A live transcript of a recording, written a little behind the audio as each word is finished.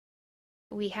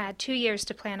We had 2 years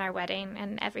to plan our wedding,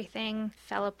 and everything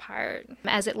fell apart.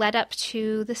 As it led up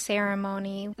to the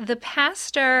ceremony, the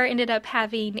pastor ended up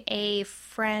having a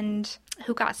friend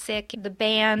who got sick. The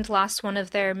band lost one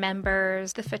of their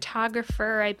members. The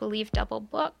photographer, I believe, double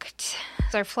booked.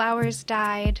 Our flowers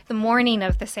died. The morning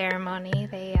of the ceremony,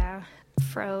 they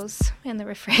froze in the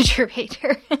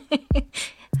refrigerator.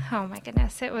 Oh my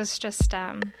goodness, it was just,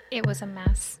 it was a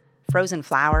mess. Frozen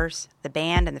flowers, the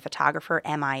band, and the photographer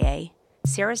MIA.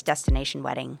 Sara's destination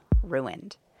wedding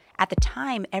ruined. At the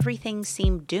time, everything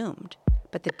seemed doomed.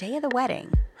 But the day of the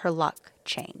wedding, her luck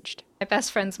changed. My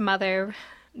best friend's mother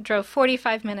drove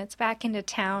 45 minutes back into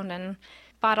town and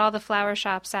bought all the flower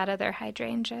shops out of their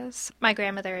hydrangeas. My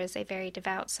grandmother is a very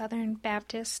devout Southern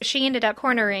Baptist. She ended up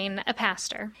cornering a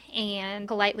pastor and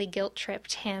politely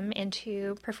guilt-tripped him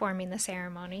into performing the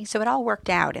ceremony. So it all worked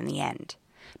out in the end.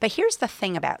 But here's the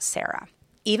thing about Sara.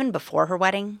 Even before her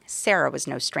wedding, Sara was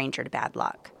no stranger to bad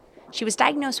luck. She was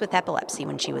diagnosed with epilepsy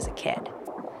when she was a kid.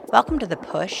 Welcome to The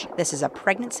Push. This is a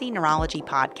pregnancy neurology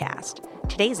podcast.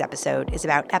 Today's episode is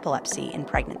about epilepsy in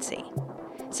pregnancy.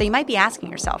 So you might be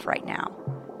asking yourself right now,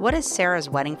 what does Sara's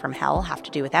wedding from hell have to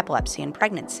do with epilepsy and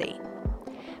pregnancy?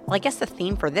 Well, I guess the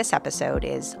theme for this episode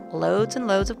is loads and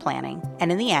loads of planning,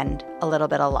 and in the end, a little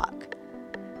bit of luck.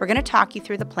 We're going to talk you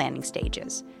through the planning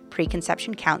stages,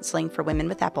 preconception counseling for women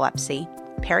with epilepsy,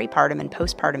 peripartum and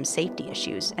postpartum safety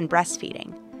issues, and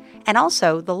breastfeeding. And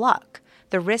also the luck,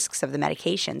 the risks of the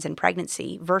medications in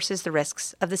pregnancy versus the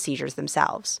risks of the seizures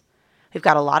themselves. We've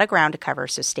got a lot of ground to cover,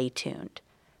 so stay tuned.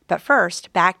 But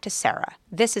first, back to Sara.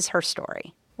 This is her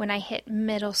story. When I hit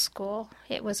middle school,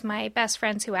 it was my best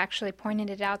friends who actually pointed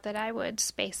it out that I would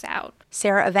space out.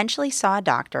 Sara eventually saw a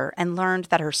doctor and learned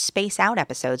that her space out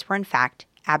episodes were in fact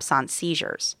absence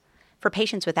seizures. For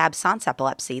patients with absence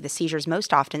epilepsy, the seizures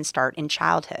most often start in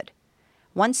childhood.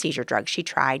 One seizure drug she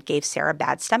tried gave Sara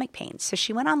bad stomach pains, so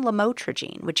she went on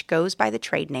lamotrigine, which goes by the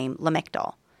trade name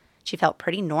Lamictal. She felt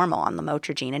pretty normal on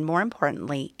lamotrigine, and more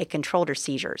importantly, it controlled her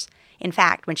seizures. In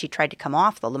fact, when she tried to come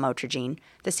off the lamotrigine,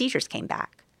 the seizures came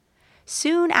back.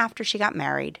 Soon after she got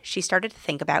married, she started to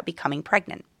think about becoming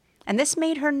pregnant. And this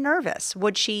made her nervous.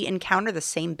 Would she encounter the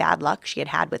same bad luck she had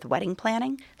had with wedding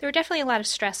planning? There were definitely a lot of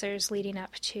stressors leading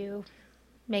up to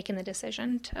making the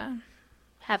decision to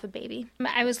have a baby.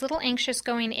 I was a little anxious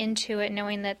going into it,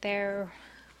 knowing that there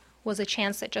was a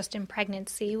chance that just in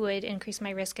pregnancy would increase my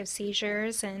risk of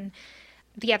seizures. And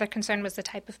the other concern was the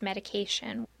type of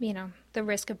medication, the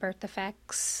risk of birth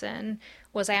defects. And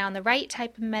was I on the right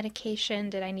type of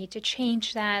medication? Did I need to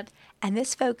change that? And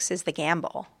this, folks, is the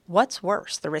gamble. What's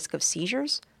worse, the risk of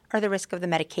seizures or the risk of the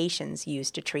medications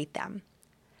used to treat them?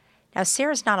 Now,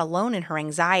 Sara's not alone in her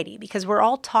anxiety because we're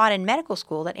all taught in medical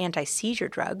school that anti-seizure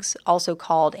drugs, also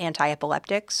called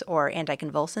anti-epileptics or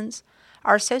anticonvulsants,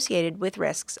 are associated with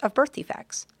risks of birth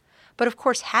defects. But of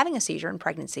course, having a seizure in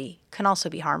pregnancy can also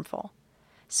be harmful.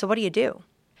 So what do?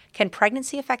 Can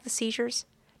pregnancy affect the seizures?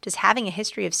 Does having a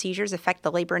history of seizures affect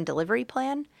the labor and delivery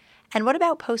plan? And what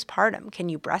about postpartum? Can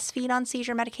you breastfeed on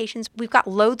seizure medications? We've got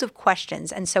loads of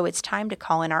questions, and so it's time to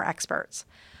call in our experts.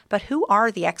 But who are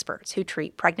the experts who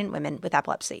treat pregnant women with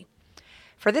epilepsy?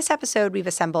 For this episode, we've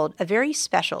assembled a very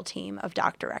special team of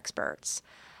doctor experts.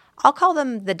 I'll call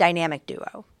them the dynamic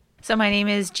duo. So my name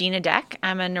is Gina Deck.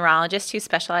 I'm a neurologist who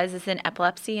specializes in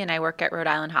epilepsy, and I work at Rhode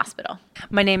Island Hospital.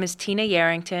 My name is Tina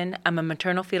Yarrington. I'm a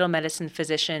maternal fetal medicine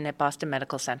physician at Boston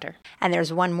Medical Center. And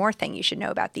there's one more thing you should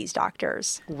know about these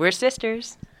doctors. We're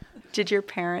sisters. Did your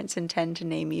parents intend to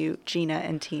name you Gina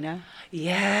and Tina?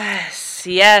 Yes.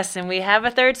 And we have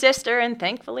a third sister, and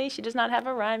thankfully she does not have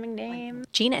a rhyming name.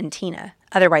 Gina and Tina,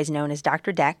 otherwise known as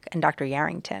Dr. Deck and Dr.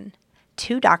 Yarrington.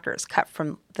 Two doctors cut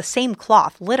from the same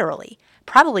cloth, literally,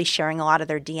 probably sharing a lot of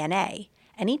their DNA,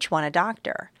 and each one a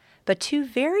doctor, but two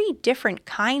very different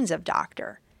kinds of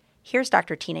doctor. Here's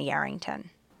Dr. Tina Yarrington.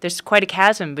 There's quite a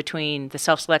chasm between the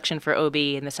self-selection for OB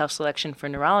and the self-selection for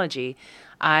neurology.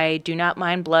 I do not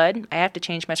mind blood. I have to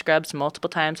change my scrubs multiple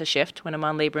times a shift when I'm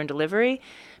on labor and delivery.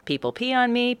 People pee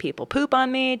on me, people poop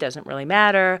on me, doesn't really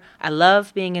matter. I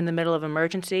love being in the middle of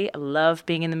emergency. I love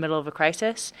being in the middle of a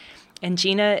crisis. And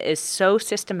Gina is so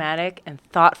systematic and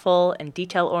thoughtful and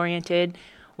detail-oriented.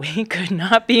 We could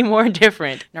not be more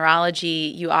different.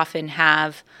 Neurology, you often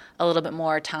have a little bit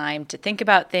more time to think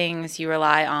about things. You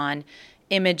rely on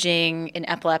imaging. In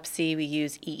epilepsy, we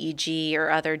use EEG or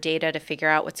other data to figure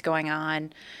out what's going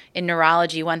on. In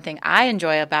neurology, one thing I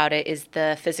enjoy about it is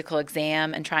the physical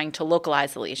exam and trying to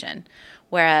localize the lesion.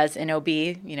 Whereas in OB,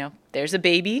 there's a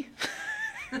baby.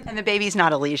 And the baby's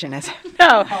not a lesion, is it?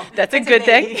 No, that's a good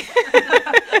thing.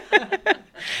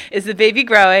 Is the baby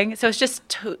growing? So it's just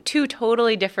two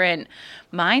totally different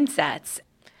mindsets.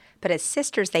 But as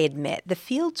sisters, they admit the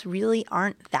fields really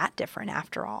aren't that different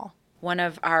after all. One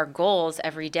of our goals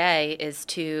every day is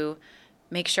to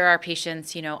make sure our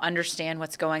patients, understand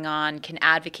what's going on, can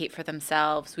advocate for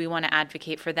themselves. We want to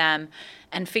advocate for them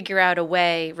and figure out a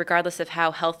way, regardless of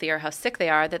how healthy or how sick they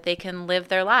are, that they can live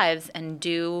their lives and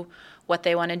do what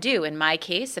they want to do. In my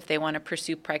case, if they want to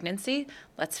pursue pregnancy,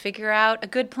 let's figure out a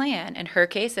good plan. In her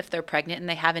case, if they're pregnant and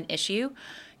they have an issue,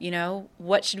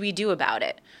 what should we do about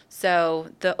it? So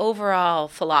the overall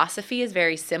philosophy is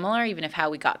very similar, even if how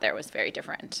we got there was very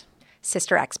different.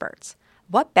 Sister experts,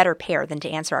 what better pair than to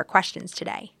answer our questions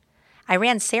today? I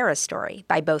ran Sara's story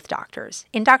by both doctors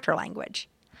in doctor language.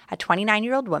 A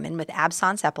 29-year-old woman with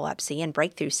absence epilepsy and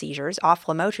breakthrough seizures off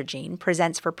lamotrigine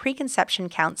presents for preconception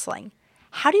counseling.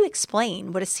 How do you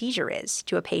explain what a seizure is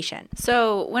to a patient?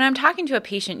 So when I'm talking to a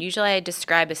patient, usually I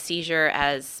describe a seizure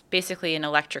as basically an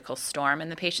electrical storm in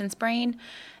the patient's brain.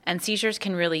 And seizures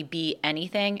can really be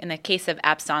anything. In the case of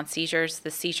absence seizures, the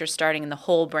seizure starting in the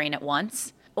whole brain at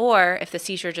once. Or if the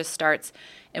seizure just starts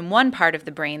in one part of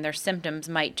the brain, their symptoms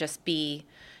might just be,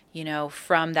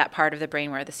 from that part of the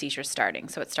brain where the seizure is starting.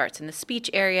 So it starts in the speech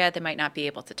area, they might not be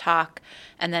able to talk.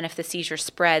 And then if the seizure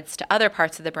spreads to other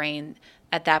parts of the brain,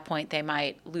 at that point they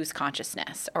might lose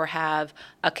consciousness or have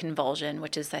a convulsion,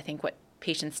 which is, I think, what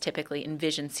patients typically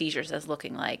envision seizures as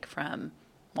looking like from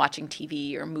watching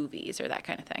TV or movies or that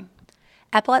kind of thing.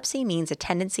 Epilepsy means a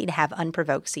tendency to have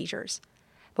unprovoked seizures.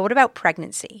 But what about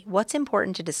pregnancy? What's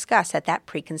important to discuss at that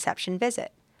preconception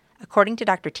visit? According to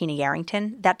Dr. Tina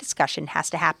Yarrington, that discussion has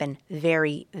to happen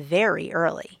very, very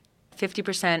early.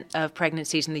 50% of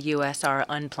pregnancies in the U.S. are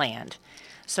unplanned.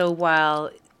 So while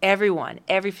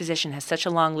every physician has such a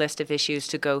long list of issues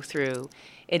to go through,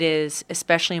 it is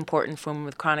especially important for women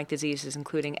with chronic diseases,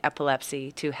 including epilepsy,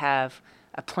 to have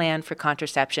a plan for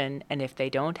contraception, and if they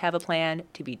don't have a plan,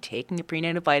 to be taking a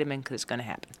prenatal vitamin because it's going to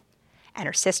happen. And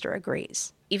her sister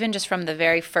agrees. Even just from the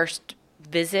very first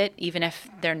visit, even if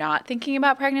they're not thinking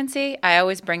about pregnancy, I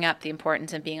always bring up the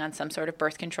importance of being on some sort of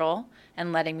birth control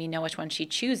and letting me know which one she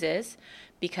chooses,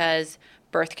 because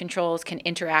birth controls can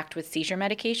interact with seizure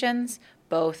medications,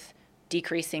 both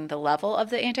decreasing the level of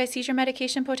the anti-seizure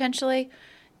medication potentially,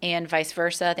 and vice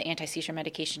versa. The anti-seizure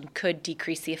medication could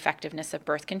decrease the effectiveness of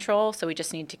birth control, so we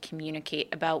just need to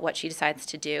communicate about what she decides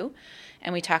to do.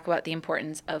 And we talk about the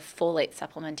importance of folate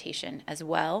supplementation as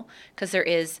well, because there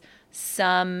is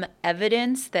some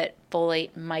evidence that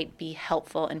folate might be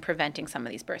helpful in preventing some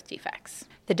of these birth defects.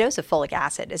 The dose of folic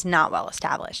acid is not well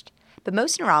established, but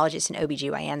most neurologists and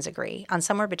OBGYNs agree on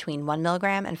somewhere between 1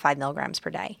 milligram and 5 milligrams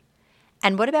per day.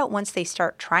 And what about once they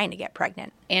start trying to get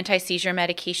pregnant? Anti-seizure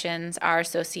medications are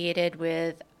associated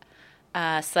with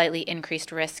a slightly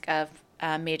increased risk of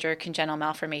major congenital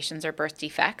malformations or birth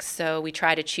defects. So we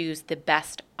try to choose the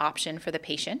best option for the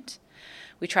patient.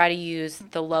 We try to use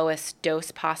the lowest dose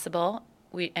possible.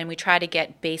 We try to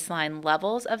get baseline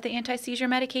levels of the anti-seizure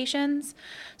medications.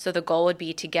 So the goal would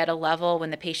be to get a level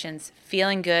when the patient's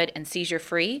feeling good and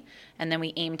seizure-free, and then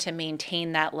we aim to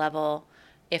maintain that level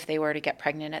if they were to get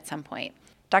pregnant at some point.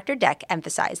 Dr. Deck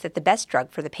emphasized that the best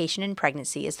drug for the patient in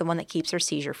pregnancy is the one that keeps her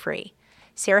seizure-free.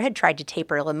 Sara had tried to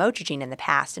taper lamotrigine in the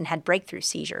past and had breakthrough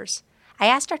seizures. I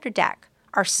asked Dr. Deck,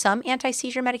 are some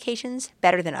anti-seizure medications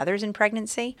better than others in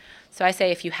pregnancy? So I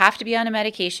say if you have to be on a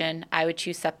medication, I would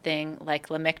choose something like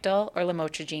Lamictal or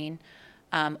lamotrigine,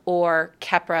 or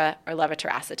Keppra or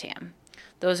levetiracetam.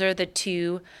 Those are the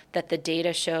two that the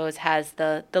data shows has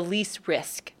the least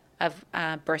risk of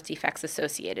birth defects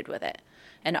associated with it.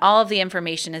 And all of the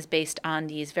information is based on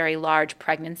these very large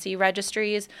pregnancy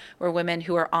registries where women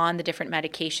who are on the different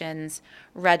medications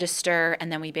register,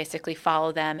 and then we basically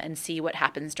follow them and see what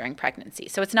happens during pregnancy.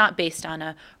 So it's not based on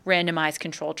a randomized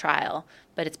control trial,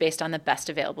 but it's based on the best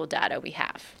available data we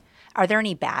have. Are there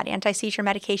any bad anti-seizure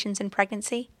medications in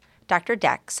pregnancy? Dr.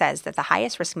 Deck says that the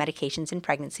highest risk medications in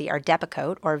pregnancy are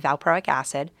Depakote or valproic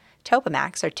acid,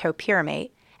 Topamax or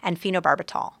topiramate, and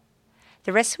phenobarbital.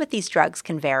 The risks with these drugs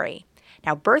can vary.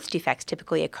 Now, birth defects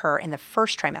typically occur in the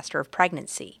first trimester of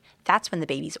pregnancy. That's when the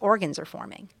baby's organs are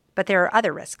forming. But there are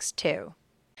other risks, too.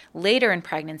 Later in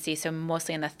pregnancy, so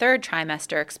mostly in the third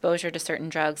trimester, exposure to certain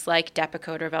drugs like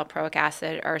Depakote or valproic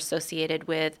acid are associated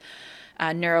with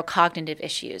neurocognitive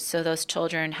issues. So those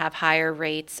children have higher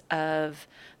rates of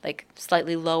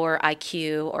slightly lower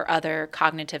IQ or other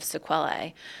cognitive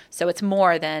sequelae. So it's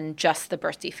more than just the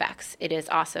birth defects. It is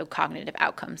also cognitive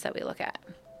outcomes that we look at.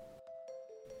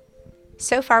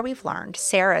 So far we've learned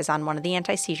Sara is on one of the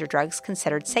anti-seizure drugs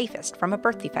considered safest from a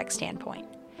birth defect standpoint.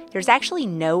 There's actually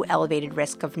no elevated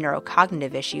risk of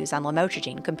neurocognitive issues on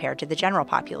lamotrigine compared to the general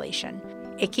population.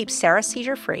 It keeps Sara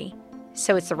seizure-free,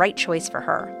 so it's the right choice for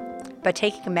her. But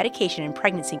taking a medication in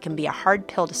pregnancy can be a hard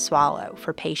pill to swallow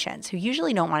for patients who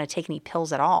usually don't want to take any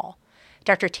pills at all.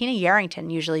 Dr. Tina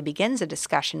Yarrington usually begins a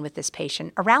discussion with this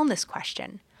patient around this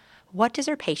question. What does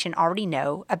her patient already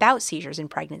know about seizures in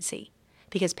pregnancy?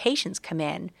 Because patients come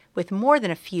in with more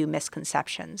than a few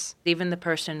misconceptions. Even the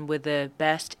person with the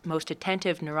best, most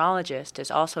attentive neurologist is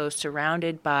also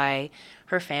surrounded by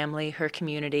her family, her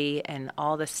community, and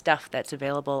all the stuff that's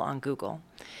available on Google.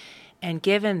 And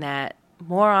given that,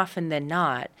 more often than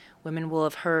not, women will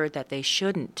have heard that they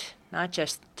shouldn't, not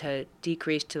just to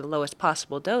decrease to the lowest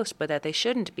possible dose, but that they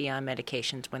shouldn't be on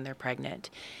medications when they're pregnant,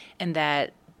 and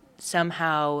that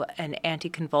somehow an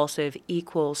anticonvulsive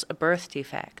equals a birth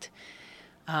defect.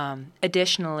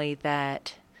 Additionally,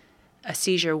 that a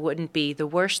seizure wouldn't be the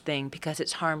worst thing because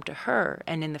it's harm to her.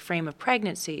 And in the frame of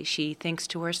pregnancy, she thinks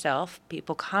to herself,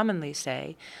 people commonly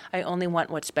say, I only want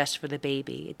what's best for the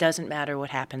baby. It doesn't matter what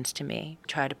happens to me.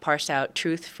 Try to parse out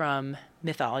truth from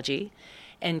mythology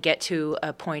and get to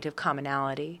a point of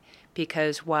commonality.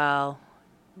 Because while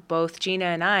both Gina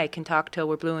and I can talk till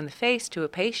we're blue in the face to a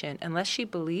patient, unless she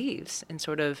believes and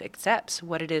sort of accepts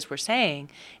what it is we're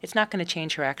saying, it's not going to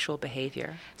change her actual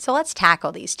behavior. So let's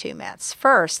tackle these two myths.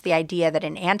 First, the idea that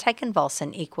an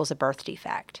anticonvulsant equals a birth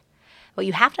defect. What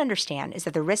you have to understand is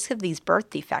that the risks of these birth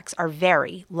defects are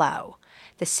very low.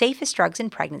 The safest drugs in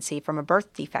pregnancy from a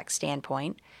birth defect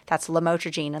standpoint, that's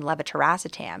lamotrigine and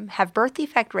levetiracetam, have birth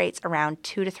defect rates around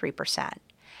 2 to 3%.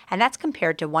 And that's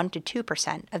compared to 1 to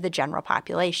 2% of the general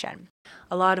population.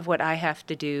 A lot of what I have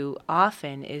to do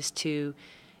often is to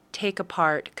take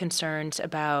apart concerns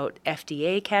about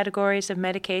FDA categories of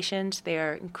medications. They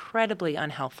are incredibly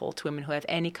unhelpful to women who have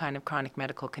any kind of chronic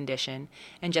medical condition,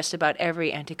 and just about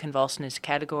every anticonvulsant is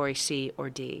category C or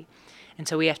D. And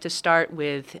so we have to start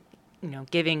with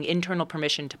giving internal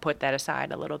permission to put that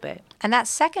aside a little bit. And that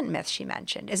second myth she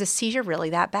mentioned, is a seizure really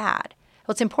that bad?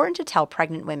 Well, it's important to tell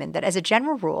pregnant women that as a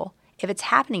general rule, if it's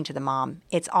happening to the mom,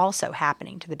 it's also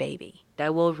happening to the baby. I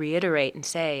will reiterate and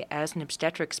say, as an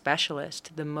obstetric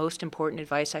specialist, the most important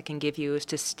advice I can give you is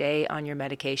to stay on your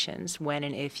medications when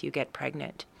and if you get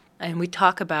pregnant. And we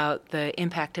talk about the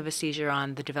impact of a seizure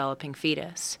on the developing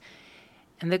fetus.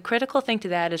 And the critical thing to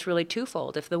that is really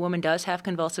twofold. If the woman does have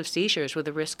convulsive seizures with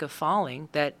a risk of falling,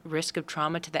 that risk of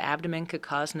trauma to the abdomen could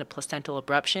cause a placental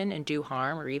abruption and do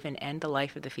harm or even end the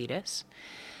life of the fetus.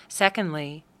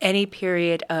 Secondly, any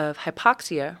period of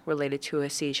hypoxia related to a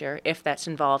seizure, if that's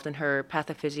involved in her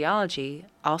pathophysiology,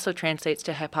 also translates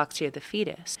to hypoxia of the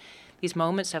fetus. These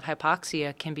moments of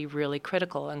hypoxia can be really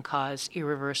critical and cause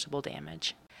irreversible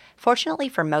damage. Fortunately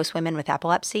for most women with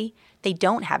epilepsy, they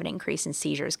don't have an increase in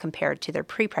seizures compared to their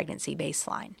pre-pregnancy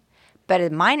baseline. But a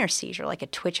minor seizure, like a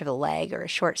twitch of the leg or a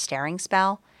short staring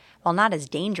spell, while not as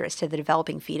dangerous to the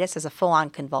developing fetus as a full-on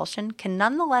convulsion, can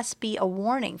nonetheless be a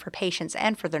warning for patients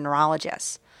and for their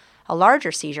neurologists. A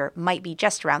larger seizure might be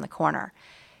just around the corner.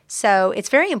 So it's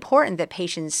very important that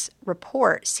patients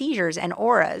report seizures and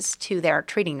auras to their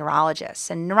treating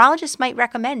neurologists, and neurologists might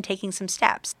recommend taking some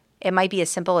steps. It might be as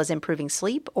simple as improving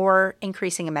sleep or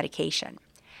increasing a medication.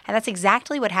 And that's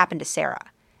exactly what happened to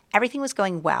Sara. Everything was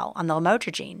going well on the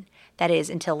lamotrigine, that is,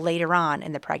 until later on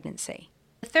in the pregnancy.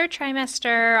 The third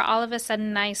trimester, all of a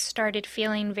sudden I started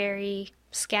feeling very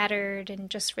scattered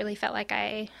and just really felt like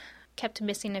I kept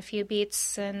missing a few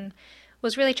beats and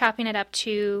was really chopping it up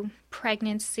to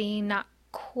pregnancy, not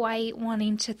quite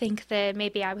wanting to think that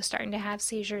maybe I was starting to have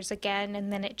seizures again,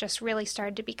 and then it just really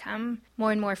started to become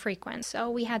more and more frequent. So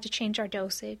we had to change our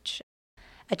dosage.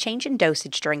 A change in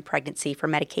dosage during pregnancy for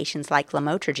medications like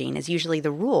lamotrigine is usually the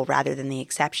rule rather than the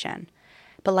exception.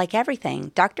 But like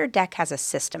everything, Dr. Deck has a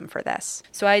system for this.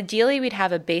 So ideally, we'd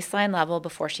have a baseline level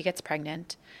before she gets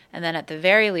pregnant. And then at the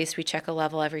very least, we check a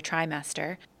level every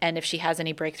trimester. And if she has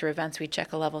any breakthrough events, we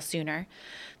check a level sooner.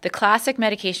 The classic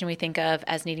medication we think of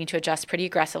as needing to adjust pretty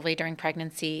aggressively during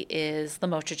pregnancy is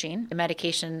lamotrigine. A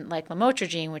medication like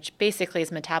lamotrigine, which basically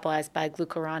is metabolized by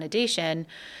glucuronidation,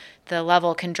 the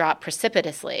level can drop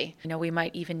precipitously. We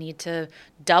might even need to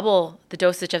double the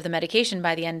dosage of the medication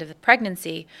by the end of the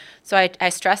pregnancy. So I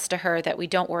stress to her that we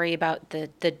don't worry about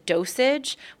the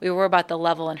dosage, we worry about the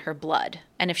level in her blood.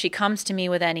 And if she comes to me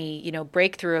with any,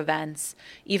 breakthrough events,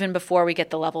 even before we get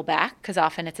the level back, because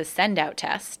often it's a send-out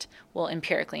test, we'll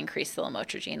empirically increase the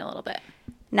lamotrigine a little bit.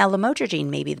 Now, lamotrigine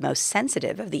may be the most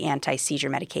sensitive of the anti-seizure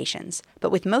medications,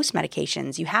 but with most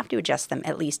medications, you have to adjust them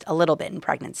at least a little bit in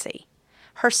pregnancy.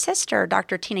 Her sister,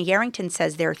 Dr. Tina Yarrington,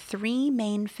 says there are 3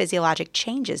 main physiologic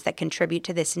changes that contribute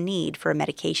to this need for a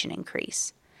medication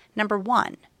increase. Number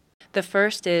 1, The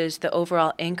first is the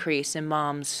overall increase in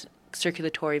mom's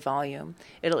circulatory volume.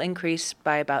 It'll increase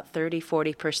by about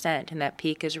 30-40%, and that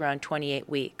peak is around 28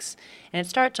 weeks. And it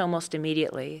starts almost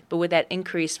immediately, but with that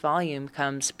increased volume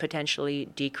comes potentially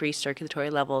decreased circulatory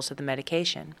levels of the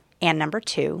medication. And number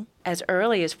 2, as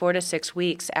early as 4 to 6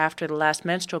 weeks after the last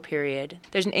menstrual period,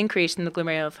 there's an increase in the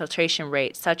glomerular filtration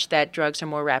rate such that drugs are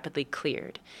more rapidly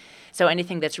cleared. So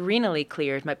anything that's renally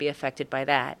cleared might be affected by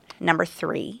that. Number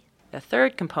 3, the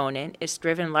third component is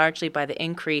driven largely by the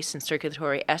increase in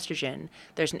circulatory estrogen.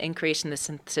 There's an increase in the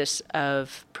synthesis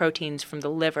of proteins from the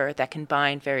liver that can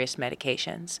bind various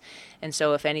medications. And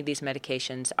so if any of these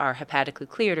medications are hepatically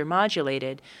cleared or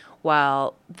modulated,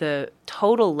 while the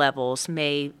total levels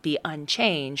may be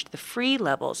unchanged, the free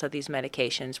levels of these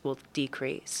medications will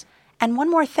decrease. And one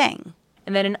more thing.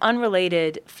 And then an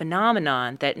unrelated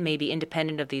phenomenon that may be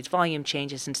independent of these volume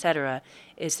changes, etc.,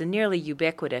 is the nearly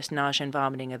ubiquitous nausea and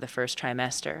vomiting of the first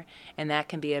trimester, and that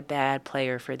can be a bad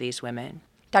player for these women.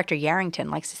 Dr. Yarrington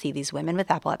likes to see these women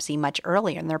with epilepsy much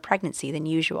earlier in their pregnancy than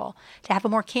usual to have a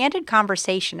more candid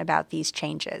conversation about these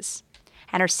changes.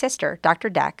 And her sister, Dr.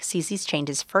 Deck, sees these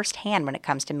changes firsthand when it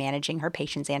comes to managing her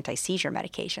patients' anti-seizure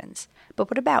medications.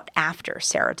 But what about after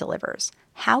Sara delivers?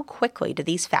 How quickly do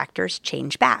these factors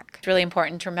change back? It's really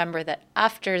important to remember that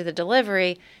after the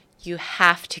delivery, you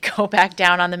have to go back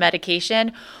down on the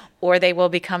medication or they will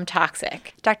become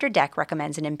toxic. Dr. Deck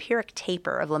recommends an empiric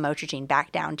taper of lamotrigine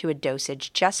back down to a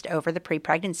dosage just over the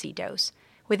pre-pregnancy dose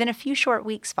within a few short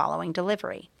weeks following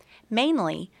delivery,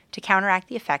 mainly to counteract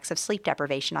the effects of sleep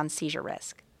deprivation on seizure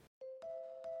risk.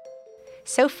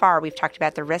 So far, we've talked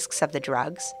about the risks of the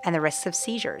drugs and the risks of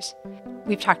seizures.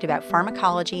 We've talked about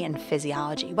pharmacology and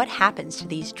physiology, what happens to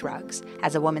these drugs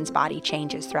as a woman's body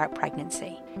changes throughout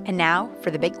pregnancy. And now,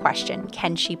 for the big question,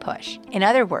 can she push? In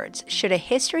other words, should a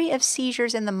history of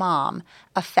seizures in the mom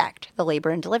affect the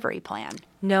labor and delivery plan?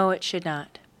 No, it should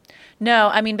not. No,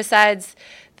 I mean, besides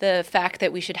the fact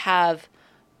that we should have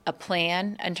a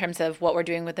plan in terms of what we're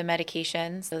doing with the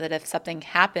medications so that if something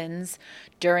happens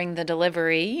during the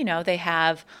delivery, they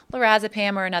have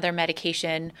lorazepam or another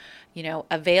medication,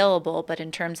 available. But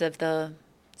in terms of the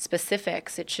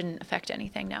specifics, it shouldn't affect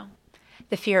anything, no.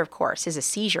 The fear, of course, is a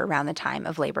seizure around the time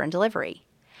of labor and delivery.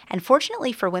 And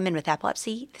fortunately for women with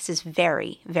epilepsy, this is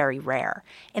very, very rare.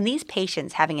 In these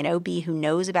patients, having an OB who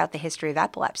knows about the history of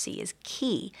epilepsy is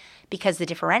key because the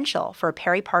differential for a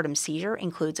peripartum seizure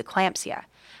includes eclampsia,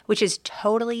 which is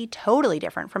totally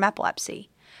different from epilepsy.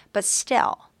 But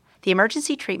still, the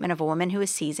emergency treatment of a woman who is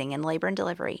seizing in labor and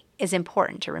delivery is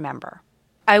important to remember.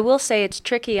 I will say it's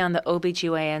tricky on the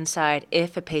OBGYN side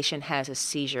if a patient has a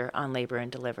seizure on labor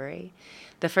and delivery.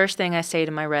 The first thing I say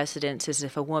to my residents is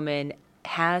if a woman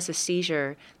has a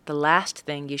seizure, the last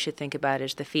thing you should think about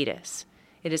is the fetus.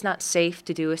 It is not safe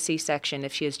to do a C-section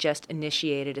if she has just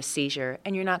initiated a seizure,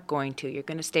 and you're not going to. You're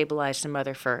going to stabilize the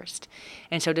mother first.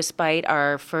 And so despite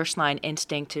our first-line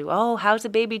instinct to, how's the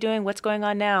baby doing? What's going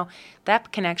on now?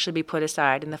 That can actually be put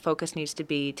aside, and the focus needs to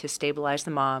be to stabilize the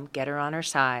mom, get her on her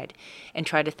side, and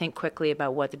try to think quickly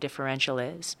about what the differential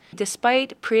is.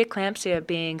 Despite preeclampsia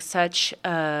being such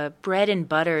a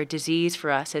bread-and-butter disease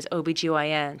for us as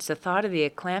OBGYNs, the thought of the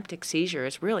eclamptic seizure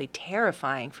is really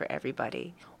terrifying for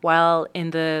everybody. While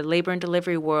in the labor and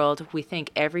delivery world, we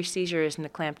think every seizure is an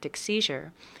eclamptic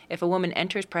seizure, if a woman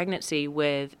enters pregnancy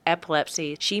with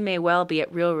epilepsy, she may well be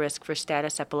at real risk for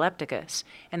status epilepticus,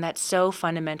 and that's so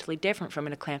fundamentally different from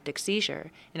an eclamptic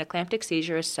seizure. An eclamptic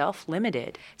seizure is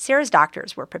self-limited. Sara's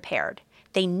doctors were prepared.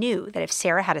 They knew that if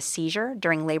Sara had a seizure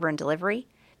during labor and delivery,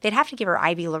 they'd have to give her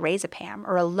IV lorazepam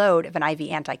or a load of an IV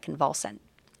anticonvulsant.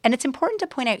 And it's important to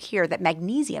point out here that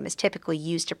magnesium is typically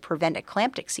used to prevent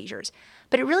eclamptic seizures,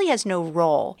 but it really has no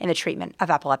role in the treatment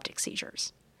of epileptic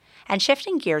seizures. And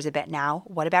shifting gears a bit now,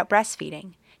 what about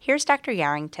breastfeeding? Here's Dr.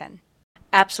 Yarrington.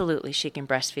 Absolutely, she can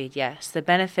breastfeed, yes. The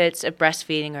benefits of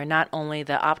breastfeeding are not only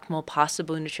the optimal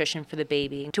possible nutrition for the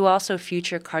baby, to also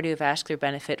future cardiovascular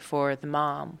benefit for the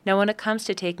mom. Now, when it comes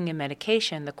to taking a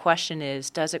medication, the question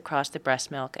is, does it cross the breast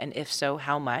milk, and if so,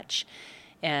 how much?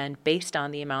 And based on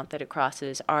the amount that it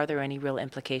crosses, are there any real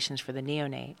implications for the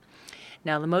neonate?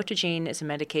 Now, lamotrigine is a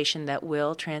medication that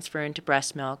will transfer into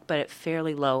breast milk, but at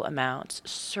fairly low amounts,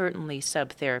 certainly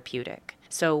subtherapeutic.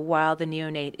 So while the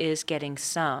neonate is getting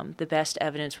some, the best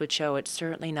evidence would show it's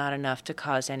certainly not enough to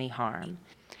cause any harm.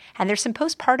 And there's some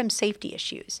postpartum safety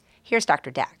issues. Here's Dr.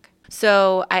 Deck.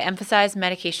 So I emphasize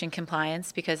medication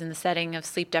compliance because in the setting of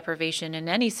sleep deprivation in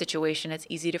any situation, it's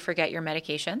easy to forget your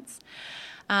medications.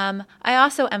 I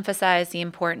also emphasize the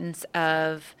importance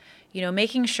of,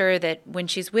 making sure that when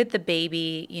she's with the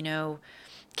baby,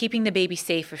 keeping the baby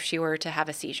safe if she were to have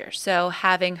a seizure. So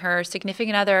having her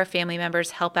significant other or family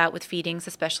members help out with feedings,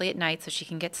 especially at night, so she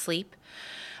can get sleep.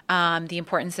 The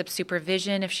importance of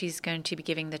supervision if she's going to be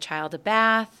giving the child a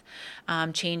bath,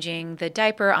 changing the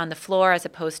diaper on the floor as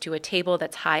opposed to a table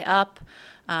that's high up,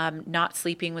 not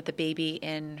sleeping with the baby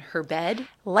in her bed.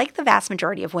 Like the vast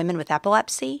majority of women with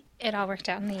epilepsy, It all worked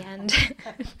out in the end.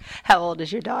 how old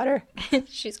is your daughter?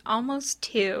 She's almost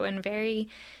 2 and very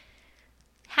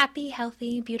happy,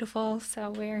 healthy, beautiful. So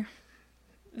we're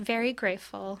very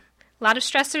grateful. A lot of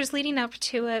stressors leading up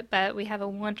to it, but we have a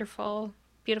wonderful,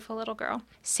 beautiful little girl.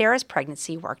 Sara's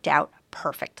pregnancy worked out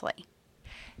perfectly.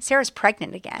 Sara's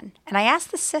pregnant again, and I asked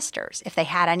the sisters if they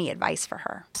had any advice for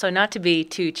her. So not to be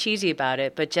too cheesy about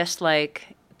it, but just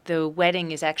like the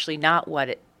wedding is actually not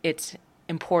it's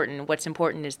important. What's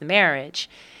important is the marriage.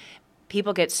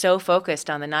 People get so focused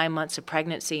on the 9 months of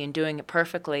pregnancy and doing it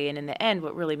perfectly, and in the end,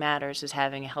 what really matters is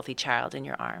having a healthy child in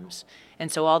your arms.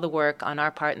 And so all the work on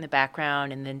our part in the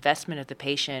background and the investment of the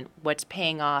patient, what's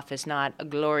paying off is not a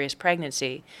glorious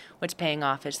pregnancy. What's paying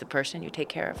off is the person you take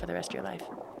care of for the rest of your life.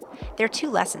 There are 2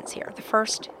 lessons here. The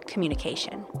first,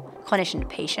 communication, clinician to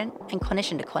patient and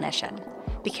clinician to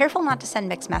clinician. Be careful not to send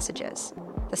mixed messages.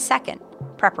 The second,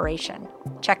 preparation.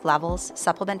 Check levels,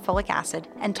 supplement folic acid,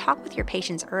 and talk with your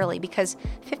patients early because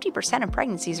 50% of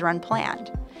pregnancies are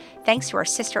unplanned. Thanks to our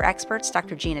sister experts,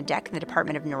 Dr. Gina Deck in the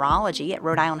Department of Neurology at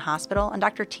Rhode Island Hospital and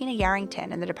Dr. Tina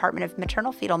Yarrington in the Department of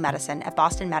Maternal Fetal Medicine at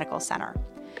Boston Medical Center.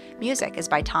 Music is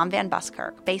by Tom Van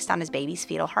Buskirk, based on his baby's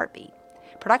fetal heartbeat.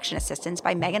 Production assistance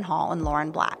by Megan Hall and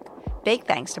Lauren Black. Big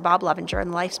thanks to Bob Levinger in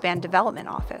the Lifespan Development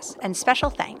Office, and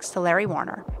special thanks to Larry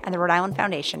Warner and the Rhode Island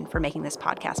Foundation for making this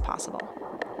podcast possible.